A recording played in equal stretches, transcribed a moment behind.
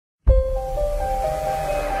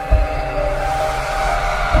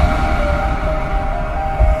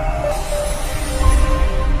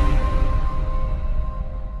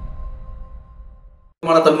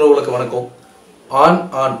உறவுகளுக்கு வணக்கம். ஆண்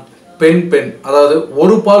ஆண் பெண் பெண் அதாவது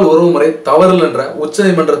ஒரு பால் உறவு முறை தவறல் என்ற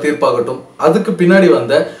உச்சநீதிமன்ற தீர்ப்பாகட்டும், அதுக்கு பின்னாடி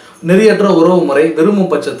வந்த நெறியற்ற உறவு முறை விரும்பும்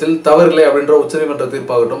பட்சத்தில் தவறில்லை அப்படின்ற உச்சநீதிமன்ற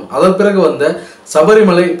தீர்ப்பாகட்டும், அதன் பிறகு வந்த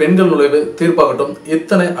சபரிமலை பெண்கள் நுழைவு தீர்ப்பாகட்டும்,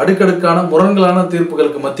 இத்தனை அடுக்கடுக்கான முரண்களான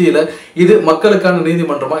தீர்ப்புகளுக்கு மத்தியில இது மக்களுக்கான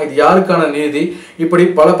நீதிமன்றமா, இது யாருக்கான நீதி, இப்படி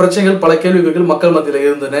பல பிரச்சனைகள் பல கேள்விகள் மக்கள் மத்தியில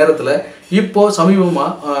இருந்த நேரத்துல இப்போ சமீபமா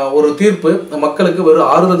ஒரு தீர்ப்பு மக்களுக்கு ஒரு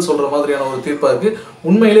ஆறுதல் சொல்ற மாதிரியான ஒரு தீர்ப்பா இருக்கு.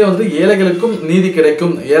 உண்மையிலேயே வந்து ஏழைகளுக்கும் நீதி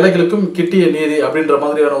கிடைக்கும், ஏழைகளுக்கும் கிட்டிய நீதி அப்படின்ற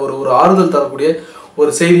மாதிரியான ஒரு ஆறுதல் தரக்கூடிய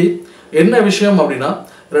ஒரு செய்தி. என்ன விஷயம் அப்படின்னா,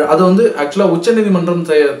 அது வந்து ஆக்சுவலாக உச்சநீதிமன்றம்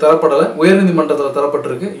தரப்படலை, உயர்நீதிமன்றத்தில்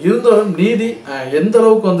தரப்பட்டிருக்கு. இருந்தாலும் நீதி எந்த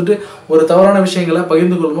அளவுக்கு வந்துட்டு ஒரு தவறான விஷயங்களை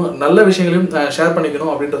பகிர்ந்து கொள்ளணும், நல்ல விஷயங்களையும் ஷேர்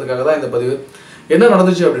பண்ணிக்கணும் அப்படின்றதுக்காக தான் இந்த பதிவு. என்ன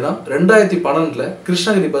நடந்துச்சு அப்படின்னா, 2012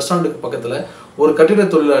 கிருஷ்ணகிரி பஸ் ஸ்டாண்டுக்கு பக்கத்தில் ஒரு கட்டிட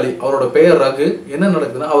தொழிலாளி, அவரோட பெயர் ரகு, என்ன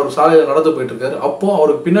நடக்குதுன்னா, அவர் சாலையில் நடந்து போயிட்டு இருக்காரு. அப்போ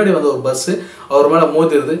அவருக்கு பின்னாடி வந்த ஒரு பஸ் அவர் மேலே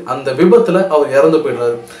மோதிருது. அந்த விபத்தில் அவர் இறந்து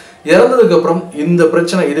போயிடுறாரு. இறந்ததுக்கு அப்புறம் இந்த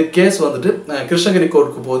பிரச்சனை, இது கேஸ் வந்துட்டு கிருஷ்ணகிரி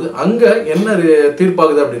கோர்ட்டுக்கு போகுது. அங்க என்ன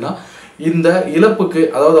தீர்ப்பாகுது அப்படின்னா, இந்த இழப்புக்கு,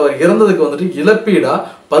 அதாவது அவர் இறந்ததுக்கு வந்துட்டு இழப்பீடா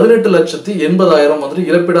 18,80,000 வந்துட்டு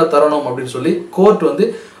இழப்பீடா தரணும் அப்படின்னு சொல்லி கோர்ட் வந்து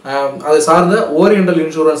அதை சார்ந்த ஓரியண்டல்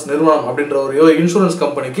இன்சூரன்ஸ் நிறுவனம் அப்படின்ற ஒரு இன்சூரன்ஸ்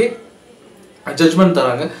கம்பெனிக்கு ஜட்ஜ்மெண்ட்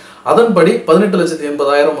தராங்க. அதன்படி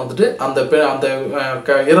 18,80,000 வந்துட்டு அந்த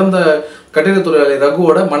இறந்த கட்டிட தொழிலாளி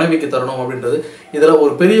ரகுவோட மனைவிக்கு தரணும் அப்படின்றது. இதுல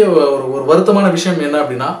ஒரு பெரிய ஒரு வருத்தமான விஷயம் என்ன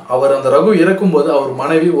அப்படின்னா, அவர் அந்த ரகு இறக்கும்போது அவர்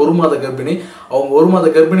மனைவி 1 மாத கர்ப்பிணி. அவங்க 1 மாத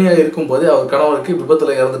கர்ப்பிணியா இருக்கும்போதே அவர் கணவருக்கு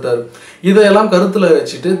விபத்துல இறந்துட்டாரு. இதையெல்லாம் கருத்துல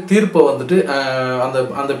வச்சுட்டு தீர்ப்பை வந்துட்டு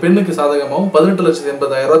அந்த பெண்ணுக்கு சாதகமாகவும்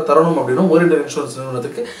 18,80,000 தரணும் அப்படின்னு ஓரியண்டல் இன்சூரன்ஸ்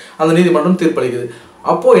நிறுவனத்துக்கு அந்த நீதிமன்றம் தீர்ப்பளிக்குது.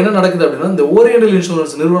 அப்போ என்ன நடக்குது அப்படின்னா, இந்த ஓரியண்டல்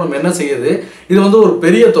இன்சூரன்ஸ் நிறுவனம் என்ன செய்யுது, இது வந்து ஒரு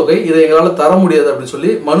பெரிய தொகை, இதை எங்களால் தர முடியாது அப்படின்னு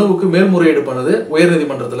சொல்லி மனுவுக்கு மேல்முறையீடு பண்ணுது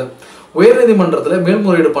உயர்நீதிமன்றத்தில். உயர்நீதிமன்றத்தில்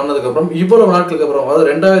மேல்முறையீடு பண்ணதுக்கப்புறம் இவ்வளவு நாட்களுக்கு அப்புறம், அதாவது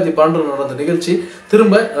 2012 நடந்த நிகழ்ச்சி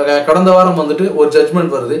திரும்ப கடந்த வாரம் வந்துட்டு ஒரு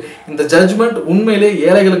ஜட்ஜ்மெண்ட் வருது. இந்த ஜட்ஜ்மெண்ட் உண்மையிலே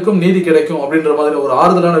ஏழைகளுக்கும் நீதி கிடைக்கும் அப்படின்ற மாதிரி ஒரு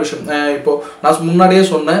ஆறுதலான விஷயம். இப்போ நான் முன்னாடியே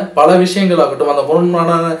சொன்ன பல விஷயங்களாகட்டும், அந்த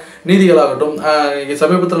முரண்பாடான நீதிகளாகட்டும்,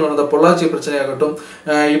 சமீபத்தில் நடந்த பொள்ளாச்சி பிரச்சனையாகட்டும்,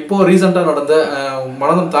 இப்போ ரீசெண்டாக நடந்த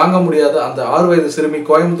மனதம் தாங்க முடியாத அந்த 6 வயது சிறுமி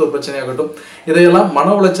கோயம்புத்தூர் பிரச்சனையாகட்டும், இதையெல்லாம் மன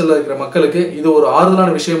உளைச்சலில் இருக்கிற மக்களுக்கு இது ஒரு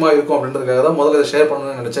ஆறுதலான விஷயமா இருக்கும் அப்படின்றதுக்காக தான் முதல்ல இதை ஷேர்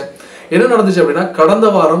பண்ணணும்னு நினைச்சேன். என்ன நடந்துச்சு அப்படின்னா, கடந்த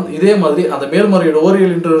வாரம் இதே மாதிரி அந்த மேல்முறையீடு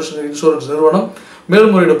ஓரியண்டல் இன்சூரன்ஸ் நிறுவனம்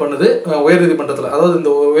மேல்முறையீடு பண்ணுது உயர்நீதிமன்றத்தில். அதாவது இந்த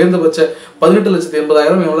உயர்ந்தபட்ச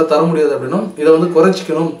 18,80,000 எங்களால் தர முடியாது அப்படின்னும், இதை வந்து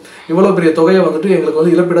குறைச்சிக்கணும், இவ்வளோ பெரிய தொகையை வந்துட்டு எங்களுக்கு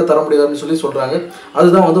வந்து இழப்பீடாக தர முடியாதுன்னு சொல்லி சொல்கிறாங்க.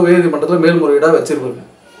 அதுதான் வந்து உயர்நீதிமன்றத்தில் மேல்முறையீடாக வச்சிருக்காங்க.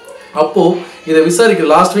 அப்போது இதை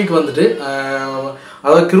விசாரிக்க லாஸ்ட் வீக் வந்துட்டு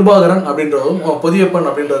அதாவது கிருபாகரன் அப்படின்றதும் பொதியப்பன்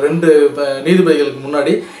அப்படின்ற 2 நீதிபதிகளுக்கு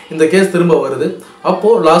முன்னாடி இந்த கேஸ் திரும்ப வருது.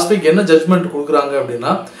 அப்போது லாஸ்ட் வீக் என்ன ஜட்ஜ்மெண்ட் கொடுக்குறாங்க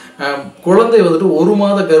அப்படின்னா, குழந்தை வந்துட்டு 1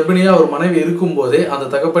 மாத கர்ப்பிணியாக ஒரு மனைவி இருக்கும்போதே அந்த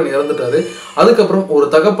தகப்பன் இறந்துட்டாரு. அதுக்கப்புறம் ஒரு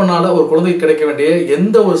தகப்பனால ஒரு குழந்தைக்கு கிடைக்க வேண்டிய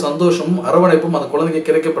எந்த ஒரு சந்தோஷமும் அரவணைப்பும் அந்த குழந்தைக்கு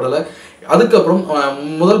கிடைக்கப்படலை. அதுக்கப்புறம்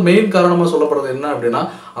முதல் மெயின் காரணமாக சொல்லப்படுறது என்ன அப்படின்னா,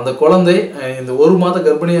 அந்த குழந்தை இந்த 1 மாத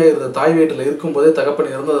கர்ப்பிணியாக இருந்த தாய் வீட்டில் இருக்கும்போதே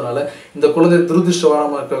தகப்பன் இறந்ததுனால இந்த குழந்தை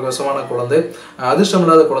துரதிருஷ்டமான குழந்தை,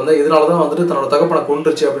 அதிர்ஷ்டமில்லாத குழந்தை, இதனால தான் வந்துட்டு தன்னோட தகப்பனை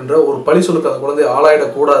கொன்றுச்சு அப்படின்ற ஒரு பழி சொல்லுக்கு அந்த குழந்தை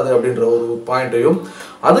ஆளாயிடக்கூடாது அப்படின்ற ஒரு பாயிண்ட்டையும்,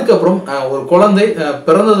 அதுக்கப்புறம் ஒரு குழந்தை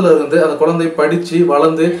பிறந்ததுல இருந்து அந்த குழந்தை படித்து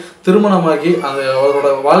வளர்ந்து திருமணமாகி அவரோட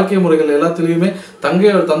வாழ்க்கை முறைகள் எல்லாத்துலேயுமே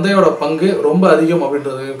தந்தையோட பங்கு ரொம்ப அதிகம்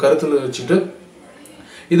அப்படின்றது கருத்தில் வச்சுட்டு,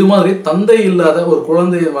 இது மாதிரி தந்தை இல்லாத ஒரு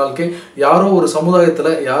குழந்தையின் வாழ்க்கை, யாரோ ஒரு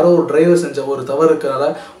சமுதாயத்தில் யாரோ ஒரு டிரைவர் செஞ்ச ஒரு தவறுக்கால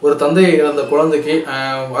ஒரு தந்தையை இழந்த குழந்தைக்கு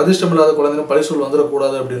அதிர்ஷ்டமில்லாத குழந்தைன்னு பரிசூல்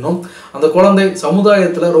வந்துடக்கூடாது அப்படின்னும், அந்த குழந்தை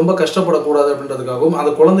சமுதாயத்தில் ரொம்ப கஷ்டப்படக்கூடாது அப்படின்றதுக்காகவும்,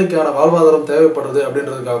 அந்த குழந்தைக்கான வாழ்வாதாரம் தேவைப்படுறது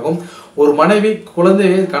அப்படின்றதுக்காகவும், ஒரு மனைவி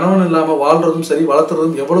குழந்தையை கணவன் இல்லாமல் வாழ்றதும் சரி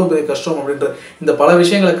வளர்த்துறதும் எவ்வளோ பெரிய கஷ்டம் அப்படின்ற இந்த பல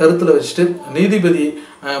விஷயங்களை கருத்தில் வச்சுட்டு நீதிபதி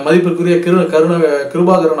மதிப்பிற்குரிய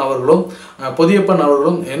கிருபாகரன் அவர்களும் பொதியப்பன்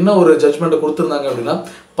அவர்களும் என்ன ஒரு ஜட்ஜ்மெண்ட்டை கொடுத்துருந்தாங்க அப்படின்னா,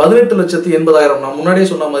 18,80,000, நான் முன்னாடியே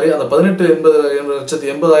சொன்ன மாதிரி அந்த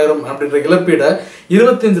 18,80,000 அப்படின்ற இழப்பீடை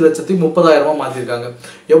 25,30,000 மாற்றிருக்காங்க.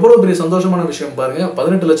 எவ்வளோ பெரிய சந்தோஷமான விஷயம் பாருங்க.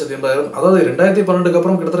 18,80,000, அதாவது 2012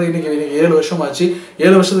 அப்புறம் கிட்டத்தட்ட இன்னைக்கு 7 வருஷம் ஆச்சு.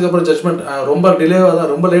 7 வருஷத்துக்கு அப்புறம் ஜட்ஜ்மெண்ட் ரொம்ப டிலேவாக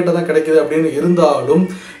தான், ரொம்ப லேட்டாக தான் கிடைக்குது அப்படின்னு இருந்தாலும்,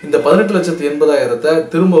 இந்த 18,80,000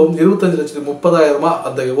 திரும்பவும் 25,30,000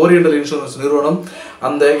 அந்த ஓரியண்டல் இன்சூரன்ஸ் நிறுவனம்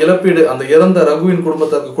அந்த இழப்பீடு அந்த இறந்த ரகுவின்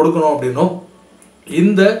குடும்பத்திற்கு கொடுக்கணும் அப்படின்னும்,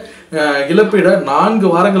 இந்த இழப்பீடை 4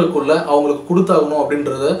 வாரங்களுக்குள்ள அவங்களுக்கு கொடுத்தாகணும்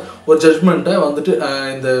அப்படின்றத ஒரு ஜட்ஜ்மெண்ட்டை வந்துட்டு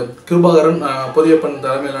இந்த கிருபாகரன் பொதியப்பன்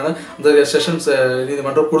தலைமையிலான இந்த செஷன்ஸ்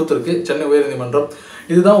நீதிமன்றம் கொடுத்துருக்கு, சென்னை உயர்நீதிமன்றம்.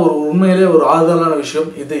 இதுதான் ஒரு உண்மையிலே ஒரு ஆறுதலான விஷயம்.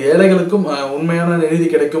 இது ஏழைகளுக்கும் உண்மையான நீதி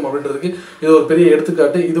கிடைக்கும் அப்படின்றதுக்கு இது ஒரு பெரிய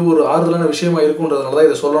எடுத்துக்காட்டு. இது ஒரு ஆறுதலான விஷயமா இருக்குன்றதுனால தான்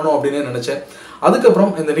இதை சொல்லணும் அப்படின்னு நினைச்சேன்.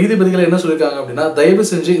 அதுக்கப்புறம் இந்த நீதிபதிகள் என்ன சொல்லியிருக்காங்க அப்படின்னா, தயவு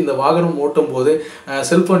செஞ்சு இந்த வாகனம் ஓட்டும் போது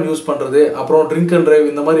செல்ஃபோன் யூஸ் பண்ணுறது, அப்புறம் ட்ரிங்க் அண்ட் டிரைவ்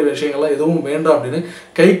இந்த மாதிரி விஷயங்கள்லாம் எதுவும் வேண்டாம் அப்படின்னு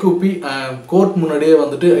கைகூப்பி கோர்ட் முன்னாடியே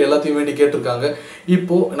வந்துட்டு எல்லாத்தையும் வேண்டி கேட்டிருக்காங்க.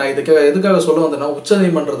 இப்போது நான் எதுக்காக சொல்ல வந்தேன்னா,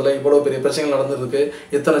 உச்சநீதிமன்றத்தில் இவ்வளோ பெரிய பிரச்சனைகள் நடந்திருக்கு,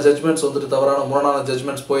 எத்தனை ஜட்ஜ்மெண்ட்ஸ் வந்துட்டு தவறான முரணான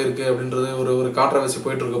ஜட்ஜ்மெண்ட்ஸ் போயிருக்கு அப்படின்றது ஒரு கான்ட்ரவர்சி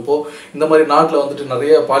போயிட்டு இருக்கப்போ, இந்த மாதிரி நாட்டில் வந்துட்டு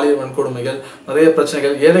நிறைய பாலியல் வன்கொடுமைகள், நிறைய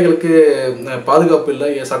பிரச்சனைகள், ஏழைகளுக்கு பாதுகாப்பு இல்லை,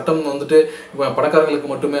 சட்டம் வந்துட்டு பணக்காரர்களுக்கு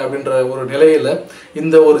மட்டுமே அப்படின்ற ஒரு நிலையில்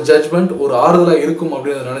இந்த ஒரு ஜட்ஜ்மெண்ட் ஒரு ஆறுதலாக இருக்கும்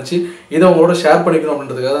அப்படின்னு நினச்சி இதை அவங்களோட ஷேர் பண்ணிக்கணும்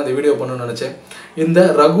அப்படின்றதுக்காக தான் இந்த வீடியோ பண்ணணும்னு நினச்சேன். இந்த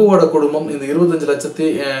ரகுவோட குடும்பம் இந்த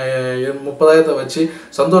 25,30,000 வச்சு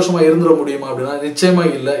சந்தோஷமாக இருந்துட முடியுமா அப்படின்னா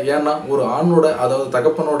நிச்சயமாக இல்லை. ஏன்னா ஒரு ஆணோட, அதாவது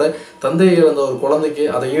தகப்பனோட தந்தையை இழந்த ஒரு குழந்தைக்கு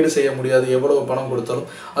அதை ஈடு செய்ய முடியாது எவ்வளவு பணம் கொடுத்தாலும்,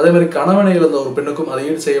 அதே மாதிரி கணவனை இழந்த ஒரு பெண்ணுக்கும் அதை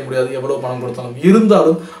ஈடு செய்ய முடியாது எவ்வளவு பணம் கொடுத்தாலும்.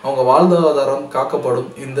 இருந்தாலும் அவங்க வாழ்வாதாரம் காக்கப்படும்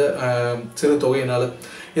இந்த சிறு தொகையினால்.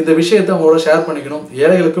 இந்த விஷயத்தை அவங்களோட ஷேர் பண்ணிக்கணும்.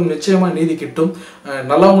 ஏழைகளுக்கும் நிச்சயமாக நீதி கிட்டும்,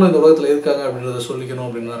 நல்லவங்களும் இந்த உலகத்தில் இருக்காங்க அப்படின்றத சொல்லிக்கணும்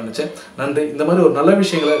அப்படின்னு நான் நினச்சேன். நன்றி. இந்த மாதிரி ஒரு நல்ல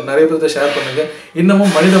விஷயங்களை நிறைய பேர்த்த ஷேர் பண்ணுங்கள்.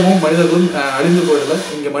 இன்னமும் மனிதர்களும் அழிந்து போயிடல,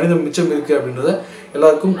 இங்கே மனிதம் மிச்சம் இருக்குது அப்படின்றத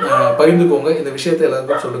எல்லாருக்கும் பகிர்ந்துக்கோங்க. இந்த விஷயத்தை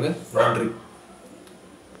எல்லாருக்கும் சொல்லுங்கள். நன்றி.